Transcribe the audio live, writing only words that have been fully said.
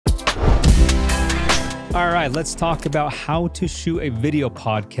All right, let's talk about how to shoot a video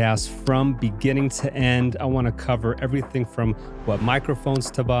podcast from beginning to end. I want to cover everything from what microphones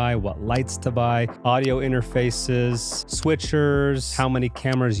to buy, what lights to buy, audio interfaces, switchers, how many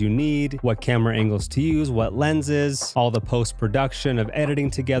cameras you need, what camera angles to use, what lenses, all the post-production of editing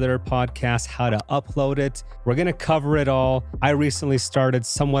together a podcast, how to upload it. We're going to cover it all. I recently started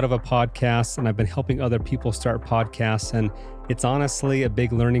somewhat of a podcast, and I've been helping other people start podcasts, and it's honestly a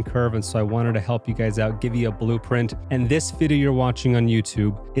big learning curve, and so I wanted to help you guys out, give you a blueprint. And this video you're watching on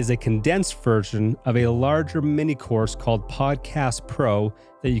YouTube is a condensed version of a larger mini course called Podcast Pro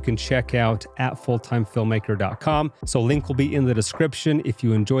that you can check out at fulltimefilmmaker.com. So link will be in the description. If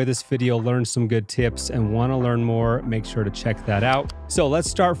you enjoy this video, learn some good tips, and want to learn more, make sure to check that out. So let's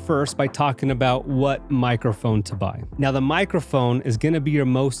start first by talking about what microphone to buy. Now, the microphone is going to be your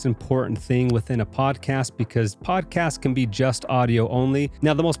most important thing within a podcast because podcasts can be just audio only.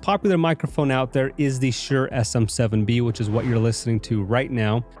 Now, the most popular microphone out there is the Shure SM7B, which is what you're listening to right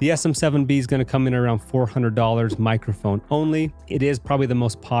now. The SM7B is going to come in around $400 microphone only. It is probably the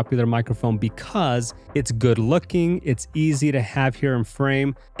most popular microphone because it's good looking, it's easy to have here in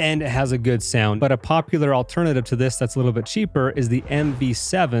frame, and it has a good sound. But a popular alternative to this that's a little bit cheaper is the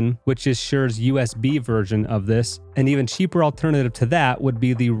MV7, which is Shure's USB version of this. An even cheaper alternative to that would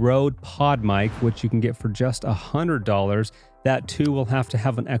be the Rode Pod Mic, which you can get for just $100. That too will have to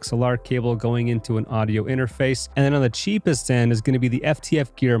have an XLR cable going into an audio interface. And then on the cheapest end is going to be the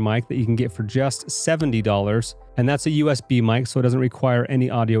FTF Gear mic that you can get for just $70. And that's a USB mic, so it doesn't require any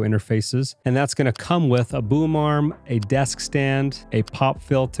audio interfaces. And that's going to come with a boom arm, a desk stand, a pop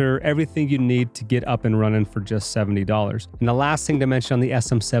filter, everything you need to get up and running for just $70. And the last thing to mention on the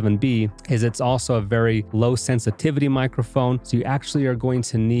SM7B is it's also a very low sensitivity microphone. So you actually are going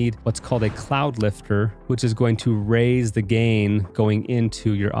to need what's called a cloud lifter, which is going to raise the gain going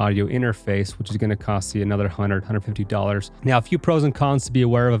into your audio interface, which is going to cost you another $100, $150. Now, a few pros and cons to be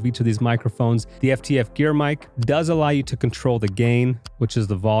aware of each of these microphones. The FTF Gear mic does allow you to control the gain, which is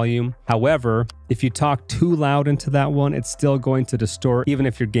the volume. However, if you talk too loud into that one, it's still going to distort even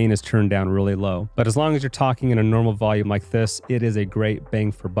if your gain is turned down really low. But as long as you're talking in a normal volume like this, it is a great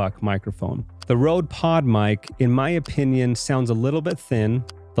bang for buck microphone. The Rode Pod Mic, in my opinion, sounds a little bit thin.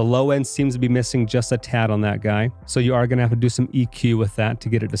 The low end seems to be missing just a tad on that guy. So you are going to have to do some EQ with that to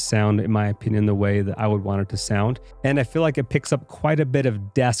get it to sound, in my opinion, the way that I would want it to sound. And I feel like it picks up quite a bit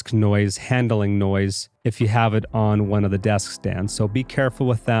of desk noise, handling noise, if you have it on one of the desk stands. So be careful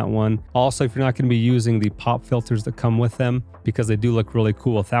with that one. Also, if you're not going to be using the pop filters that come with them, because they do look really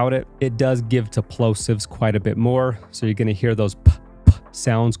cool without it, it does give to plosives quite a bit more. So you're going to hear those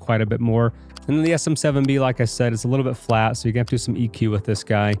sounds quite a bit more. And then the SM7B, like I said, it's a little bit flat, so you're going to have to do some EQ with this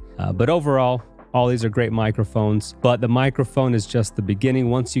guy. But overall, all these are great microphones, but the microphone is just the beginning.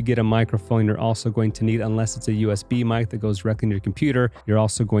 Once you get a microphone, you're also going to need, unless it's a USB mic that goes directly into your computer, you're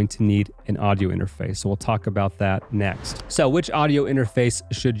also going to need an audio interface. So we'll talk about that next. So which audio interface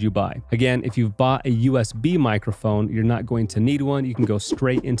should you buy? Again, if you've bought a USB microphone, you're not going to need one. You can go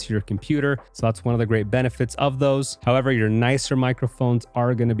straight into your computer. So that's one of the great benefits of those. However, your nicer microphones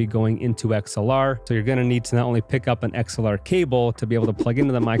are going to be going into XLR. So you're going to need to not only pick up an XLR cable to be able to plug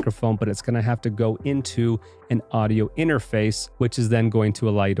into the microphone, but it's going to have to go into an audio interface, which is then going to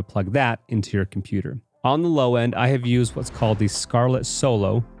allow you to plug that into your computer. On the low end, I have used what's called the Scarlett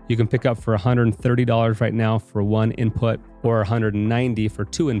Solo. You can pick up for $130 right now for one input, or $190 for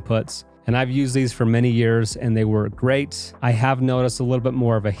two inputs. And I've used these for many years and they work great. I have noticed a little bit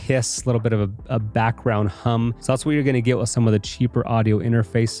more of a hiss, a little bit of a background hum. So that's what you're going to get with some of the cheaper audio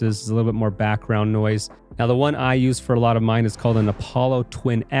interfaces, is a little bit more background noise. Now, the one I use for a lot of mine is called an Apollo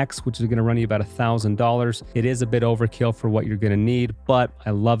Twin X, which is going to run you about $1,000. It is a bit overkill for what you're going to need, but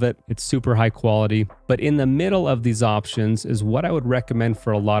I love it. It's super high quality. But in the middle of these options is what I would recommend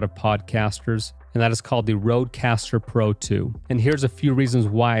for a lot of podcasters, and that is called the Rodecaster Pro 2. And here's a few reasons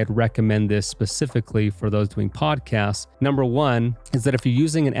why I'd recommend this specifically for those doing podcasts. Number one is that if you're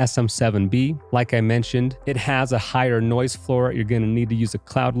using an SM7B, like I mentioned, it has a higher noise floor. You're going to need to use a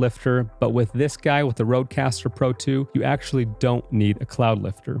cloud lifter. But with this guy, with the Rodecaster Pro 2, you actually don't need a cloud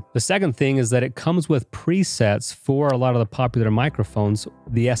lifter. The second thing is that it comes with presets for a lot of the popular microphones,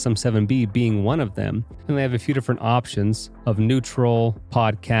 the SM7B being one of them. And they have a few different options of neutral,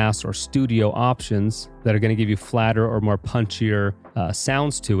 podcast, or studio options that are going to give you flatter or more punchier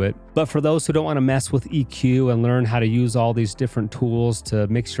sounds to it. But for those who don't want to mess with EQ and learn how to use all these different tools to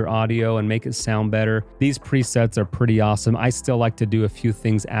mix your audio and make it sound better, these presets are pretty awesome. I still like to do a few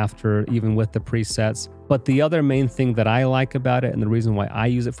things after, even with the presets. But the other main thing that I like about it, and the reason why I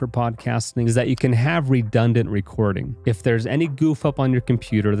use it for podcasting, is that you can have redundant recording. If there's any goof up on your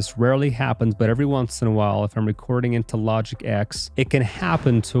computer, this rarely happens, but every once in a while, if I'm recording into Logic X, it can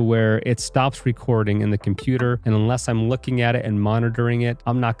happen to where it stops recording in the computer, and unless I'm looking at it and monitoring it,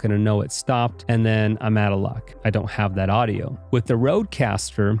 I'm not going to know it stopped, and then I'm out of luck. I don't have that audio. With the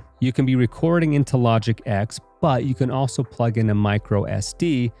Rodecaster, you can be recording into Logic X, but you can also plug in a micro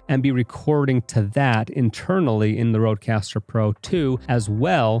SD and be recording to that internally in the Rodecaster Pro 2 as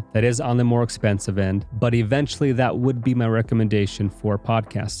well. That is on the more expensive end, but eventually that would be my recommendation for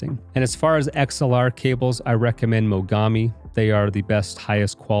podcasting. And as far as XLR cables, I recommend Mogami. They are the best,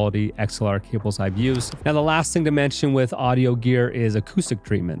 highest quality XLR cables I've used. Now, the last thing to mention with audio gear is acoustic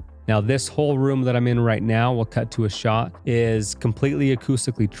treatment. Now, this whole room that I'm in right now, we'll cut to a shot, is completely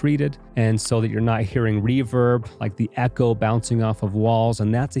acoustically treated, and so that you're not hearing reverb, like the echo bouncing off of walls,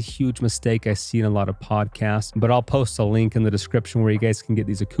 and that's a huge mistake I see in a lot of podcasts. But I'll post a link in the description where you guys can get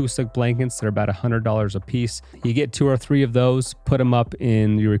these acoustic blankets. They're about $100 a piece. You get 2 or 3 of those, put them up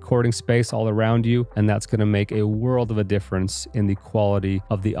in your recording space all around you, and that's going to make a world of a difference in the quality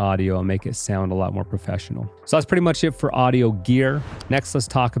of the audio and make it sound a lot more professional. So that's pretty much it for audio gear. Next, let's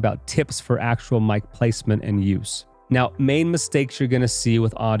talk about tips for actual mic placement and use. Now, main mistakes you're going to see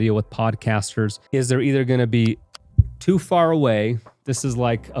with audio with podcasters is they're either going to be too far away. This is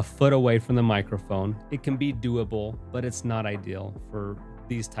like a foot away from the microphone. It can be doable, but it's not ideal for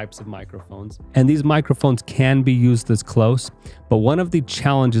these types of microphones. And these microphones can be used this close, but one of the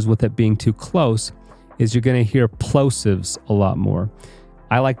challenges with it being too close is you're going to hear plosives a lot more.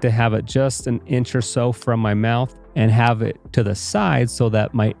 I like to have it just an inch or so from my mouth and have it to the side so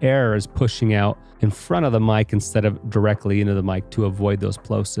that my air is pushing out in front of the mic instead of directly into the mic to avoid those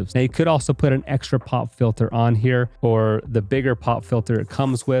plosives. Now, you could also put an extra pop filter on here or the bigger pop filter it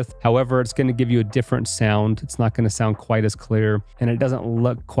comes with. However, it's going to give you a different sound. It's not going to sound quite as clear and it doesn't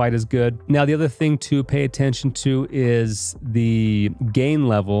look quite as good. Now, the other thing to pay attention to is the gain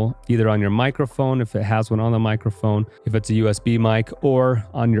level, either on your microphone, if it has one on the microphone, if it's a USB mic, or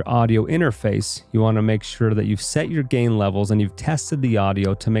on your audio interface. You want to make sure that you've set your gain levels and you've tested the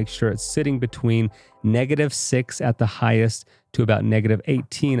audio to make sure it's sitting between -6 at the highest to about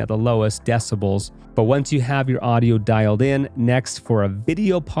 -18 at the lowest decibels. But once you have your audio dialed in, next for a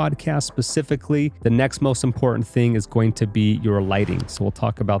video podcast specifically, the next most important thing is going to be your lighting. So we'll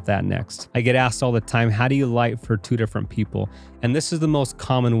talk about that next. I get asked all the time, how do you light for 2 different people? And this is the most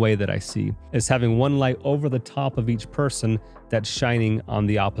common way that I see, is having one light over the top of each person that's shining on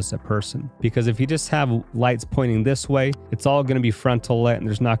the opposite person. Because if you just have lights pointing this way, it's all going to be frontal lit and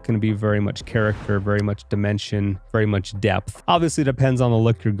there's not going to be very much character, very much dimension, very much depth. Obviously, it depends on the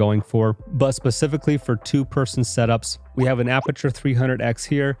look you're going for, but specifically for 2-person setups, we have an Aperture 300X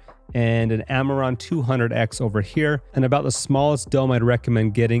here and an Amaron 200X over here. And about the smallest dome I'd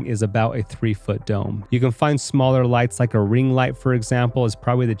recommend getting is about a 3-foot dome. You can find smaller lights like a ring light, for example, is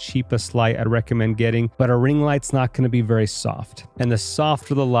probably the cheapest light I'd recommend getting, but a ring light's not going to be very soft. And the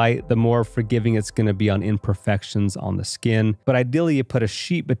softer the light, the more forgiving it's going to be on imperfections on the skin. But ideally, you put a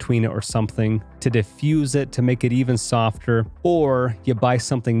sheet between it or something to diffuse it, to make it even softer, or you buy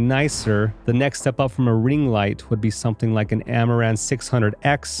something nicer. The next step up from a ring light would be something like an Amaran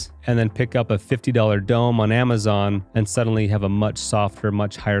 600X, and then pick up a $50 dome on Amazon, and suddenly you have a much softer,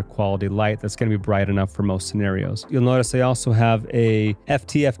 much higher quality light that's going to be bright enough for most scenarios. You'll notice I also have a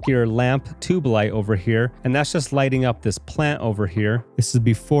FTF Gear lamp tube light over here, and that's just lighting up this plant over here. This is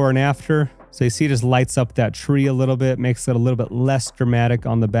before and after. So you see it just lights up that tree a little bit, makes it a little bit less dramatic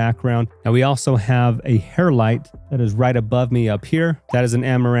on the background. Now we also have a hair light that is right above me up here. That is an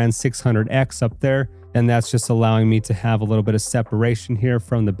Amaran 600X up there. And that's just allowing me to have a little bit of separation here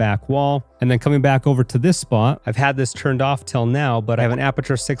from the back wall. And then coming back over to this spot, I've had this turned off till now, but I have an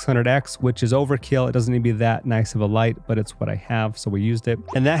Aperture 600X, which is overkill. It doesn't need to be that nice of a light, but it's what I have, so we used it.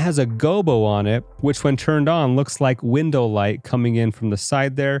 And that has a gobo on it, which when turned on looks like window light coming in from the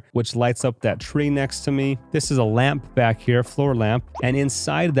side there, which lights up that tree next to me. This is a lamp back here, floor lamp. And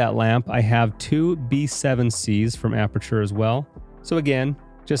inside that lamp, I have 2 B7Cs from Aperture as well. So again,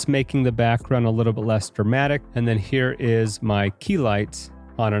 just making the background a little bit less dramatic. And then here is my key light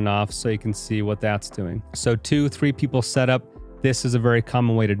on and off so you can see what that's doing. So 2-3 people setup. This is a very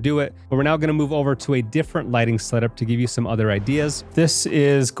common way to do it. But we're now going to move over to a different lighting setup to give you some other ideas. This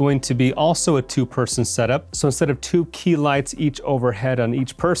is going to be also a 2-person setup. So instead of 2 key lights each overhead on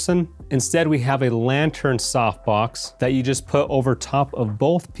each person, instead we have a lantern softbox that you just put over top of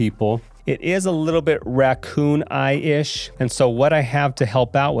both people. It is a little bit raccoon eye-ish, and so what I have to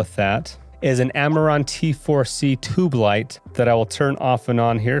help out with that is an Amaron T4C tube light that I will turn off and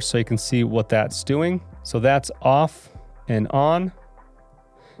on here so you can see what that's doing. So that's off and on.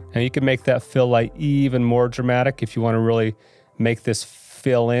 And you can make that fill light even more dramatic if you want to really make this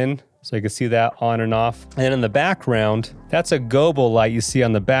fill in. So you can see that on and off. And in the background, that's a gobo light you see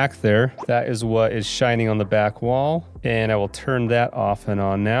on the back there. That is what is shining on the back wall. And I will turn that off and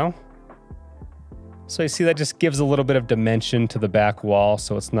on now. So you see that just gives a little bit of dimension to the back wall,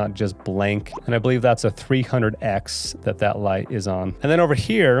 so it's not just blank. And I believe that's a 300X that light is on. And then over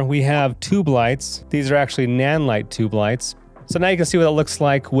here, we have tube lights. These are actually Nanlite tube lights. So now you can see what it looks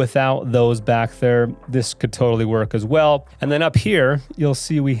like without those back there. This could totally work as well. And then up here, you'll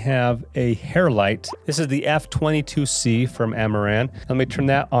see we have a hair light. This is the F22C from Amaran. Let me turn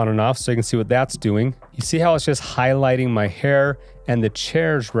that on and off so you can see what that's doing. You see how it's just highlighting my hair and the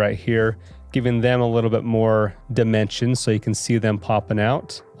chairs right here, giving them a little bit more dimension so you can see them popping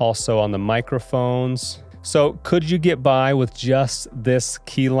out. Also on the microphones. So could you get by with just this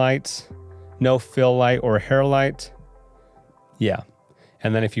key light, no fill light or hair light? Yeah.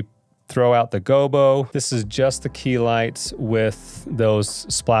 And then if you throw out the gobo, this is just the key light with those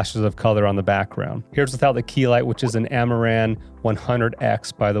splashes of color on the background. Here's without the key light, which is an Amaran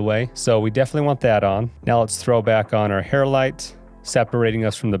 100X, by the way. So we definitely want that on. Now let's throw back on our hair light, separating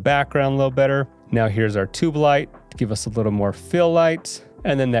us from the background a little better. Now here's our tube light to give us a little more fill light,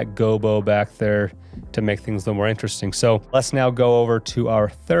 and then that gobo back there to make things a little more interesting. So let's now go over to our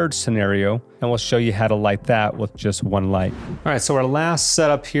third scenario, and we'll show you how to light that with just one light. All right, so our last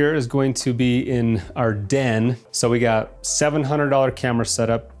setup here is going to be in our den. So we got $700 camera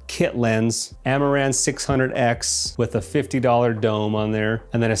setup, kit lens, Amaran 600X with a $50 dome on there,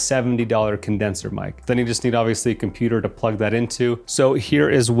 and then a $70 condenser mic. Then you just need obviously a computer to plug that into. So here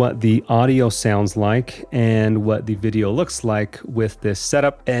is what the audio sounds like and what the video looks like with this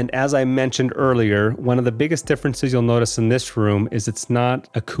setup. And as I mentioned earlier, one of the biggest differences you'll notice in this room is it's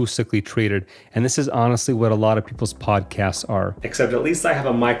not acoustically treated. And this is honestly what a lot of people's podcasts are. Except at least I have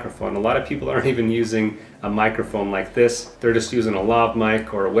a microphone. A lot of people aren't even using a microphone like this. They're just using a lav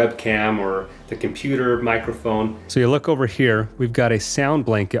mic or a webcam or the computer microphone. So you look over here, we've got a sound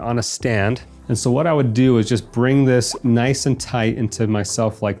blanket on a stand. And so what I would do is just bring this nice and tight into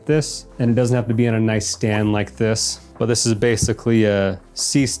myself like this. And it doesn't have to be on a nice stand like this, but this is basically a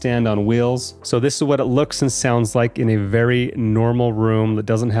C-stand on wheels. So this is what it looks and sounds like in a very normal room that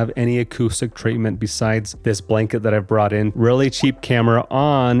doesn't have any acoustic treatment besides this blanket that I've brought in. Really cheap camera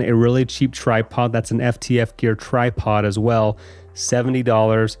on a really cheap tripod. That's an FTF Gear tripod as well.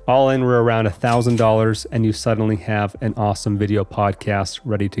 $70, all in we're around $1,000, and you suddenly have an awesome video podcast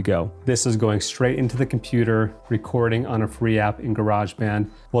ready to go. This is going straight into the computer, recording on a free app in GarageBand.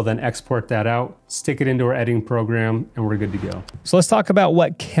 We'll then export that out, stick it into our editing program, and we're good to go. So let's talk about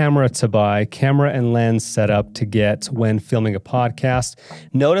what camera to buy, camera and lens setup to get when filming a podcast.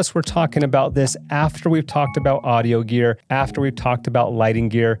 Notice we're talking about this after we've talked about audio gear, after we've talked about lighting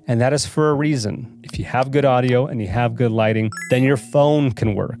gear, and that is for a reason. If you have good audio and you have good lighting, then your phone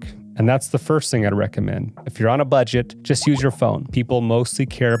can work. And that's the first thing I'd recommend. If you're on a budget, just use your phone. People mostly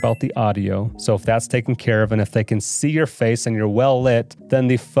care about the audio. So if that's taken care of and if they can see your face and you're well lit, then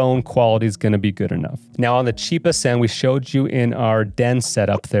the phone quality is going to be good enough. Now on the cheapest end, we showed you in our den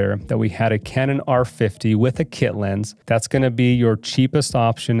setup there that we had a Canon R50 with a kit lens. That's going to be your cheapest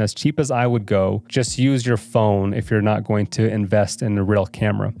option, as cheap as I would go. Just use your phone if you're not going to invest in a real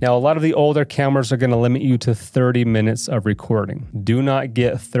camera. Now a lot of the older cameras are going to limit you to 30 minutes of recording. Do not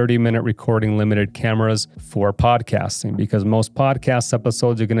get 30-minute recording limited cameras for podcasting, because most podcast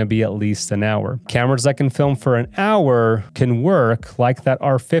episodes are going to be at least an hour. Cameras that can film for an hour can work, like that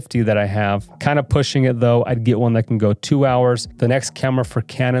R50 that I have. Kind of pushing it though, I'd get one that can go 2 hours. The next camera for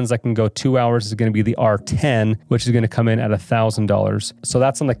Canons that can go 2 hours is going to be the R10, which is going to come in at $1,000. So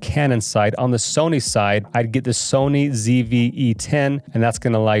that's on the Canon side. On the Sony side, I'd get the Sony ZV-E10, and that's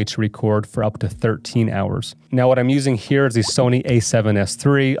going to allow you to record for up to 13 hours. Now what I'm using here is the Sony a7S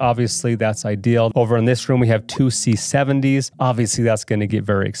III. Obviously that's ideal. Over in this room we have two C70s. Obviously that's going to get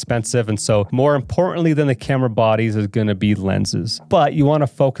very expensive, and so more importantly than the camera bodies is going to be lenses. But you want to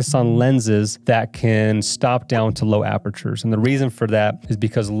focus on lenses that can stop down to low apertures, and the reason for that is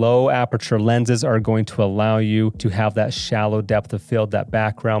because low aperture lenses are going to allow you to have that shallow depth of field, that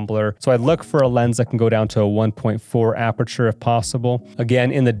background blur. So I'd look for a lens that can go down to a 1.4 aperture if possible.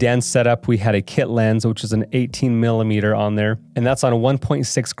 Again, in the den setup we had a kit lens, which is an 18mm on there, and that's on a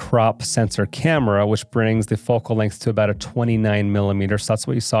 1.6 crop sensor camera, which brings the focal length to about a 29 millimeter. So that's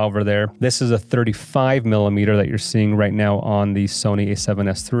what you saw over there. This is a 35 millimeter that you're seeing right now on the Sony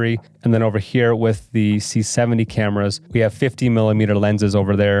a7S III. And then over here with the C70 cameras, we have 50 millimeter lenses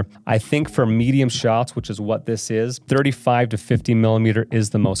over there. I think for medium shots, which is what this is, 35 to 50 millimeter is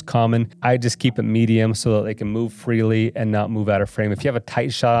the most common. I just keep it medium so that they can move freely and not move out of frame. If you have a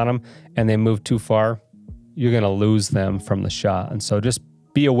tight shot on them and they move too far, you're going to lose them from the shot. And so just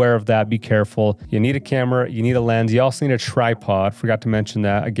be aware of that. Be careful. You need a camera. You need a lens. You also need a tripod. Forgot to mention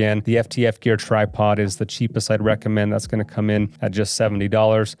that. Again, the FTF Gear tripod is the cheapest I'd recommend. That's going to come in at just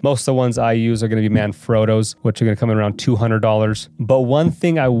 $70. Most of the ones I use are going to be Manfrotto's, which are going to come in around $200. But one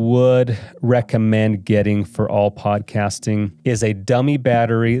thing I would recommend getting for all podcasting is a dummy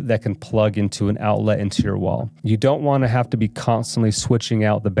battery that can plug into an outlet into your wall. You don't want to have to be constantly switching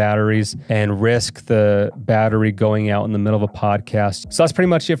out the batteries and risk the battery going out in the middle of a podcast. So that's pretty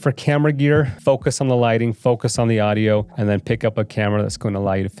much it for camera gear. Focus on the lighting, focus on the audio, and then pick up a camera that's going to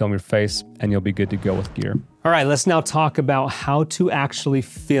allow you to film your face, and you'll be good to go with gear. All right, let's now talk about how to actually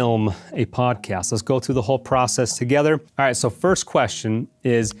film a podcast. Let's go through the whole process together. All right, so first question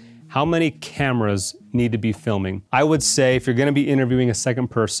is, how many cameras need to be filming? I would say if you're gonna be interviewing a second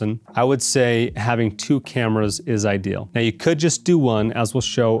person, I would say having 2 cameras is ideal. Now you could just do one, as we'll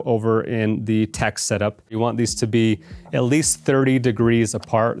show over in the text setup. You want these to be at least 30 degrees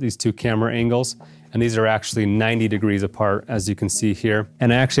apart, these 2 camera angles. And these are actually 90 degrees apart, as you can see here.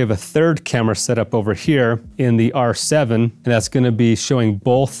 And I actually have a third camera set up over here in the R7, and that's gonna be showing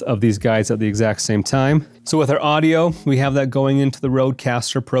both of these guys at the exact same time. So with our audio, we have that going into the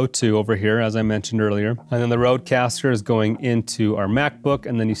Rodecaster Pro 2 over here, as I mentioned earlier. And then the Rodecaster is going into our MacBook,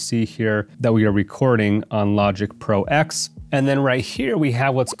 and then you see here that we are recording on Logic Pro X. And then right here, we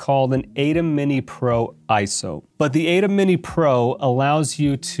have what's called an ATEM Mini Pro ISO. But the ATEM Mini Pro allows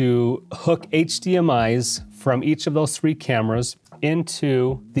you to hook HDMIs from each of those 3 cameras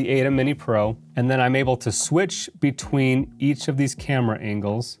into the ATEM Mini Pro, and then I'm able to switch between each of these camera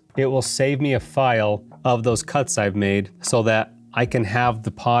angles. It will save me a file of those cuts I've made so that I can have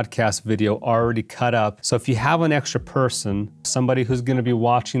the podcast video already cut up. So if you have an extra person, somebody who's gonna be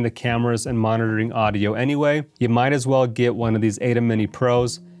watching the cameras and monitoring audio anyway, you might as well get one of these ATEM Mini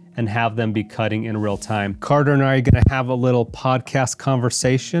Pros and have them be cutting in real time. Carter and I are gonna have a little podcast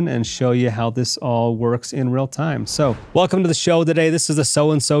conversation and show you how this all works in real time. So welcome to the show today. This is the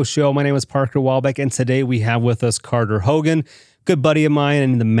So-and-So Show. My name is Parker Walbeck, and today we have with us Carter Hogan, good buddy of mine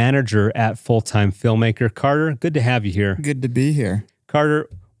and the manager at Time Filmmaker. Carter, good to have you here. Good to be here. Carter,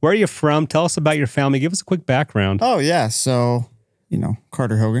 where are you from? Tell us about your family. Give us a quick background. Oh, yeah. So,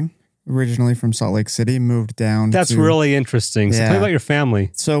 Carter Hogan, originally from Salt Lake City, moved down. That's really interesting. So tell me about your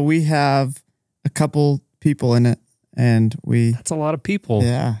family. So we have a couple people in it, and That's a lot of people.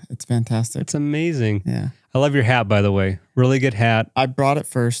 Yeah, it's fantastic. It's amazing. Yeah. I love your hat, by the way. Really good hat. I brought it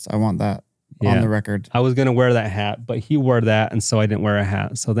first. I want that on the record. I was going to wear that hat, but he wore that, and so I didn't wear a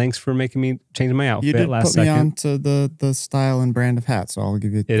hat. So thanks for making me change my outfit you did last put second. me on to the style and brand of hat, so I'll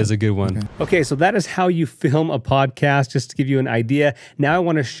give you It is a good one. Okay, so that is how you film a podcast, just to give you an idea. Now I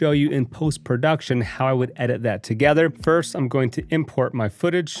want to show you in post-production how I would edit that together. First, I'm going to import my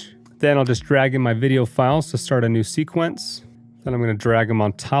footage. Then I'll just drag in my video files to start a new sequence. Then I'm going to drag them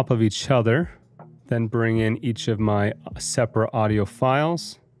on top of each other. Then bring in each of my separate audio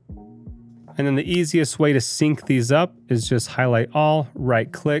files. And then the easiest way to sync these up is just highlight all, right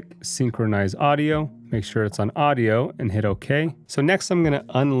click, synchronize audio, make sure it's on audio and hit OK. So next I'm gonna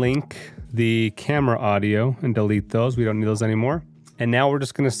unlink the camera audio and delete those. We don't need those anymore. And now we're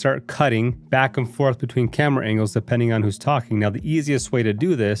just gonna start cutting back and forth between camera angles depending on who's talking. Now the easiest way to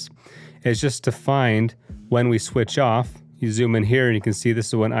do this is just to find when we switch off. You zoom in here and you can see this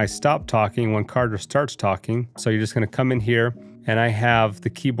is when I stop talking, when Carter starts talking. So you're just gonna come in here, and I have the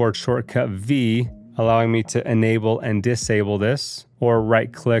keyboard shortcut V allowing me to enable and disable this, or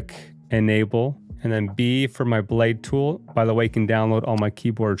right click, enable, and then B for my blade tool. By the way, you can download all my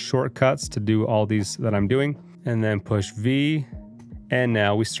keyboard shortcuts to do all these that I'm doing, and then push V, and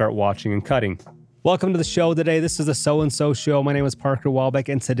now we start watching and cutting. Welcome to the show today. This is the So-and-So Show. My name is Parker Walbeck,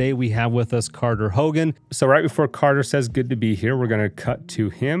 and today we have with us Carter Hogan. So right before Carter says good to be here, we're gonna cut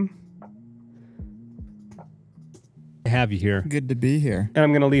to him. Have you here. Good to be here. And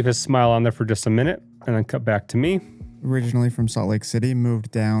I'm going to leave his smile on there for just a minute and then cut back to me. Originally from Salt Lake City,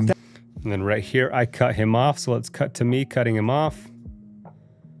 moved down. And then right here, I cut him off. So let's cut to me cutting him off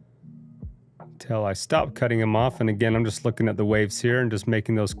until I stop cutting him off. And again, I'm just looking at the waves here and just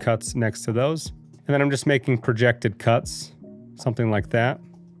making those cuts next to those. And then I'm just making projected cuts, something like that.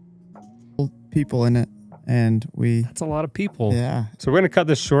 People in it, And That's a lot of people. Yeah. So we're going to cut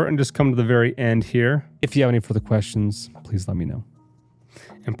this short and just come to the very end here. If you have any further questions, please let me know.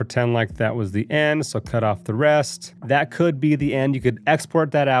 And pretend like that was the end, so cut off the rest. That could be the end. You could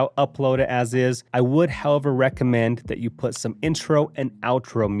export that out, upload it as is. I would, however, recommend that you put some intro and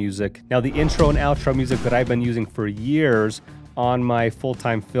outro music. Now, the intro and outro music that I've been using for years on my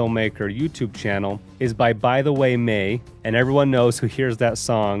Time Filmmaker YouTube channel is by the Way May, and everyone knows who hears that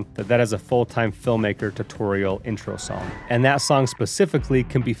song that is a Time Filmmaker tutorial intro song. And that song specifically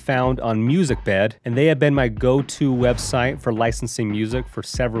can be found on MusicBed, and they have been my go-to website for licensing music for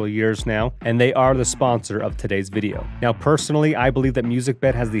several years now, and they are the sponsor of today's video. Now, personally, I believe that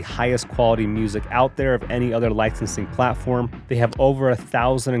MusicBed has the highest quality music out there of any other licensing platform. They have over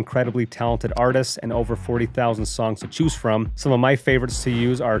 1,000 incredibly talented artists and over 40,000 songs to choose from. Some of my favorites to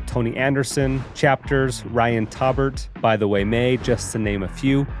use are Tony Anderson, Chapters, Ryan Taubert, By the Way May, just to name a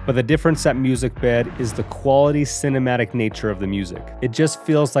few. But the difference at MusicBed is the quality cinematic nature of the music. It just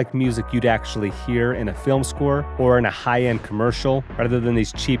feels like music you'd actually hear in a film score or in a high-end commercial rather than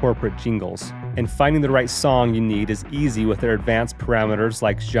these cheap corporate jingles. And finding the right song you need is easy with their advanced parameters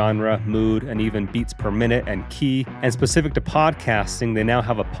like genre, mood, and even beats per minute and key. And specific to podcasting, they now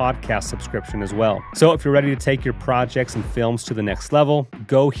have a podcast subscription as well. So if you're ready to take your projects and films to the next level,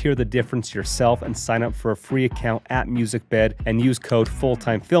 go hear the difference yourself and sign up for a free account at MusicBed and use code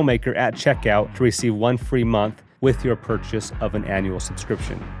FullTimeFilmmaker at checkout to receive 1 free month with your purchase of an annual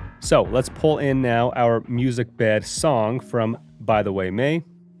subscription. So let's pull in now our MusicBed song from By the Way May.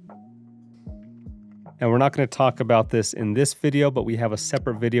 And we're not going to talk about this in this video, but we have a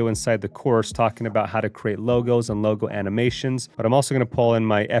separate video inside the course talking about how to create logos and logo animations. But I'm also going to pull in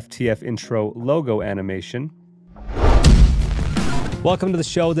my FTF intro logo animation. Welcome to the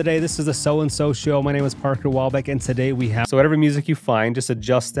show today. This is the So-and-So Show. My name is Parker Walbeck, and today we have... So whatever music you find, just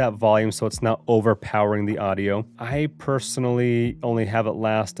adjust that volume so it's not overpowering the audio. I personally only have it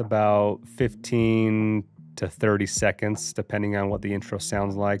last about 15 to 30 seconds, depending on what the intro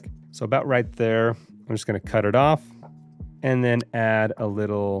sounds like. So about right there. I'm just going to cut it off and then add a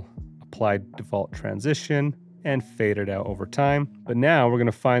little applied default transition and fade it out over time. But now we're going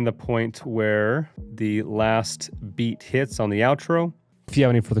to find the point where the last beat hits on the outro. If you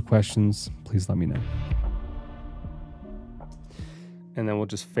have any further questions, please let me know. And then we'll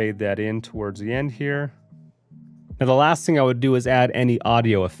just fade that in towards the end here. Now, the last thing I would do is add any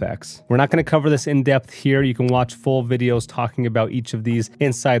audio effects. We're not going to cover this in depth here. You can watch full videos talking about each of these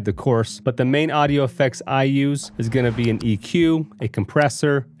inside the course, but the main audio effects I use is going to be an EQ, a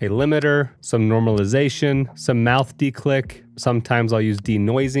compressor, a limiter, some normalization, some mouth declick. Sometimes I'll use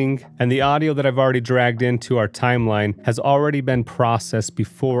denoising, and the audio that I've already dragged into our timeline has already been processed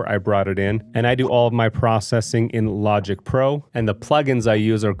before I brought it in, and I do all of my processing in Logic Pro, and the plugins I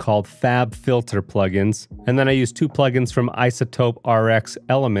use are called Fab Filter plugins, and then I use 2 plugins from Isotope RX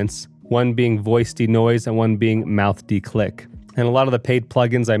Elements, one being Voice Denoise and one being Mouth Declick. And a lot of the paid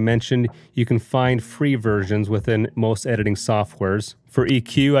plugins I mentioned, you can find free versions within most editing softwares. For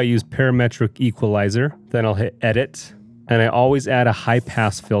EQ, I use Parametric Equalizer, then I'll hit Edit, and I always add a high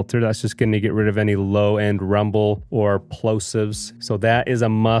pass filter. That's just going to get rid of any low end rumble or plosives. So that is a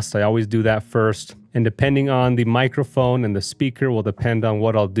must. I always do that first. And depending on the microphone and the speaker will depend on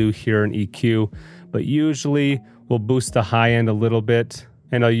what I'll do here in EQ. But usually we'll boost the high end a little bit,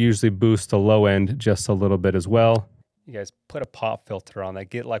 and I'll usually boost the low end just a little bit as well. You guys put a pop filter on that.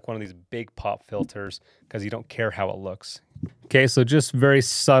 Get like one of these big pop filters because you don't care how it looks. Okay, so just very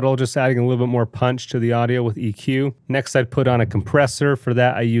subtle, just adding a little bit more punch to the audio with EQ. Next, I'd put on a compressor. For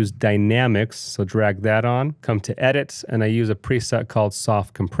that, I use Dynamics, so drag that on. Come to Edit, and I use a preset called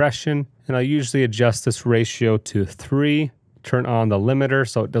Soft Compression, and I'll usually adjust this ratio to 3. Turn on the limiter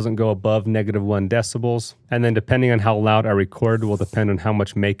so it doesn't go above -1 decibels. And then depending on how loud I record will depend on how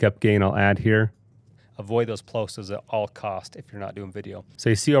much makeup gain I'll add here. Avoid those plosives at all cost if you're not doing video. So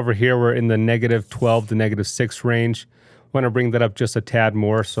you see over here, we're in the -12 to -6 range. I want to bring that up just a tad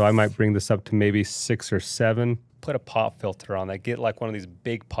more, so I might bring this up to maybe 6 or 7. Put a pop filter on that. Get like one of these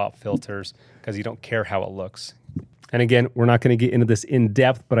big pop filters because you don't care how it looks. And again, we're not going to get into this in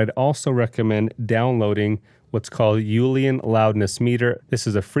depth, but I'd also recommend downloading what's called Julian Loudness Meter. This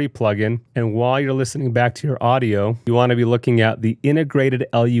is a free plugin, and while you're listening back to your audio, you want to be looking at the integrated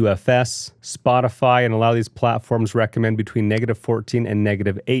LUFS. Spotify and a lot of these platforms recommend between -14 and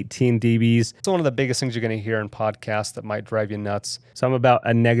 -18 dBs. It's one of the biggest things you're going to hear in podcasts that might drive you nuts. So I'm about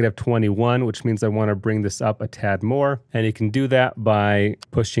a -21, which means I want to bring this up a tad more. And you can do that by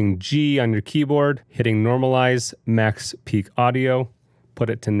pushing G on your keyboard, hitting Normalize Max Peak Audio, put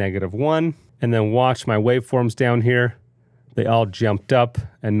it to -1. And then watch my waveforms down here. they all jumped up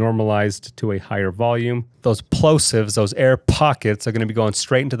and normalized to a higher volume. Those plosives, those air pockets, are going to be going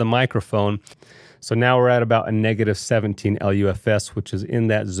straight into the microphone. So now we're at about a -17 LUFS, which is in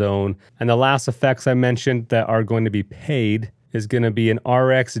that zone. And the last effects I mentioned that are going to be paid is going to be an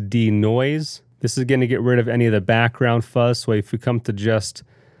RX denoise. This is going to get rid of any of the background fuzz. So if you come to just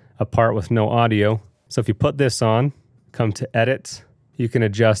a part with no audio, so if you put this on, come to edit, you can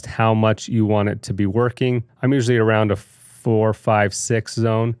adjust how much you want it to be working. I'm usually around a 4, 5, 6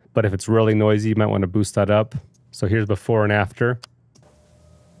 zone, but if it's really noisy, you might want to boost that up. So here's before and after.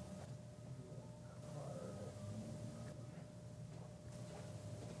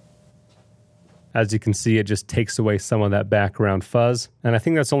 As you can see, it just takes away some of that background fuzz. And I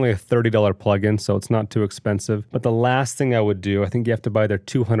think that's only a $30 plugin, so it's not too expensive. But the last thing I would do, I think you have to buy their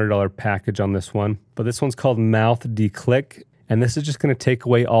 $200 package on this one. But this one's called Mouth Declick. And this is just going to take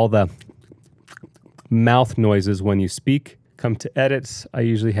away all the mouth noises when you speak. Come to edit. I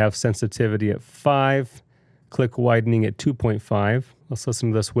usually have sensitivity at 5, click widening at 2.5. Let's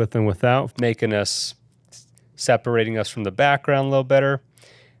listen to this with and without, separating us from the background a little better.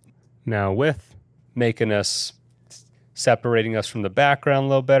 Now with, separating us from the background a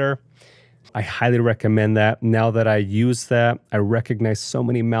little better. I highly recommend that. Now that I use that, I recognize so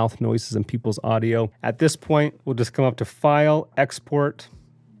many mouth noises in people's audio. At this point, we'll just come up to File, Export,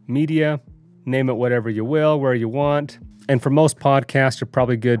 Media, name it whatever you will, where you want. And for most podcasts, you're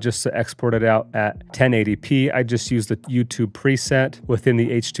probably good just to export it out at 1080p. I just use the YouTube preset within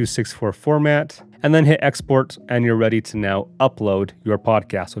the H.264 format, and then hit export, and you're ready to now upload your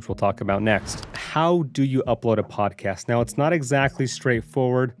podcast, which we'll talk about next. How do you upload a podcast? Now, it's not exactly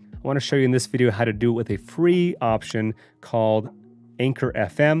straightforward. I want to show you in this video how to do it with a free option called Anchor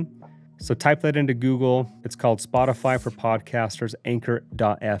FM. So type that into Google. It's called Spotify for Podcasters,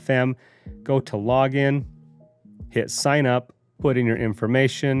 Anchor.fm. Go to login, hit sign up, put in your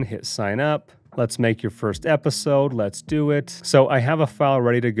information, hit sign up. Let's make your first episode. Let's do it. So I have a file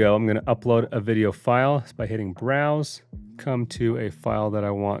ready to go. I'm going to upload a video file by hitting browse, come to a file that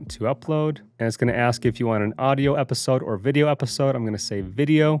I want to upload. And it's going to ask if you want an audio episode or video episode. I'm going to say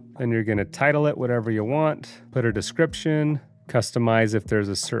video. Then you're going to title it whatever you want, put a description, customize if there's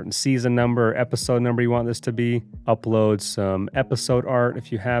a certain season number or episode number you want this to be, upload some episode art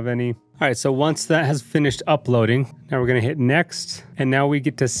if you have any. All right, so once that has finished uploading, now we're gonna hit next, and now we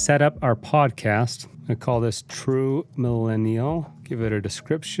get to set up our podcast. I call this True Millennial. Give it a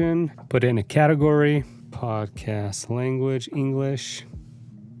description, put it in a category, podcast language, English.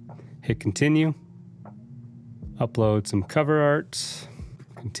 Hit continue, upload some cover art,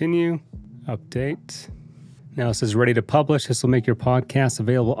 continue, update. Now it says ready to publish. This will make your podcast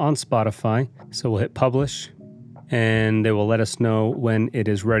available on Spotify. So we'll hit publish, and they will let us know when it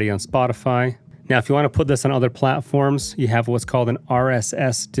is ready on Spotify. Now, if you want to put this on other platforms, you have what's called an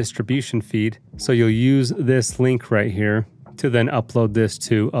RSS distribution feed. So you'll use this link right here to then upload this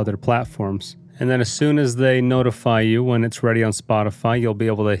to other platforms. And then as soon as they notify you when it's ready on Spotify, you'll be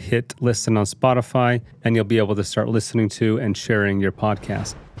able to hit listen on Spotify, and you'll be able to start listening to and sharing your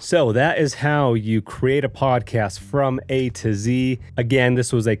podcast. So that is how you create a podcast from A to Z. Again,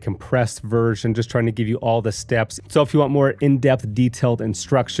 this was a compressed version, just trying to give you all the steps. So if you want more in-depth, detailed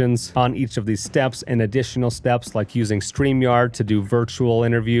instructions on each of these steps and additional steps like using StreamYard to do virtual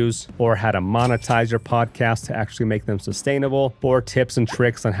interviews, or how to monetize your podcast to actually make them sustainable, or tips and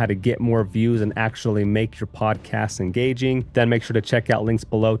tricks on how to get more views and actually make your podcast engaging, then make sure to check out links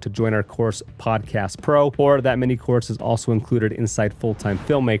below to join our course Podcast Pro, or that mini course is also included inside Time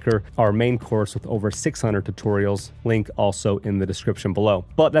Filmmaker, our main course with over 600 tutorials, link also in the description below.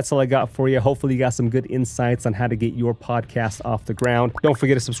 But that's all I got for you. Hopefully you got some good insights on how to get your podcast off the ground. Don't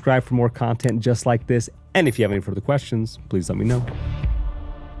forget to subscribe for more content just like this. And if you have any further questions, please let me know.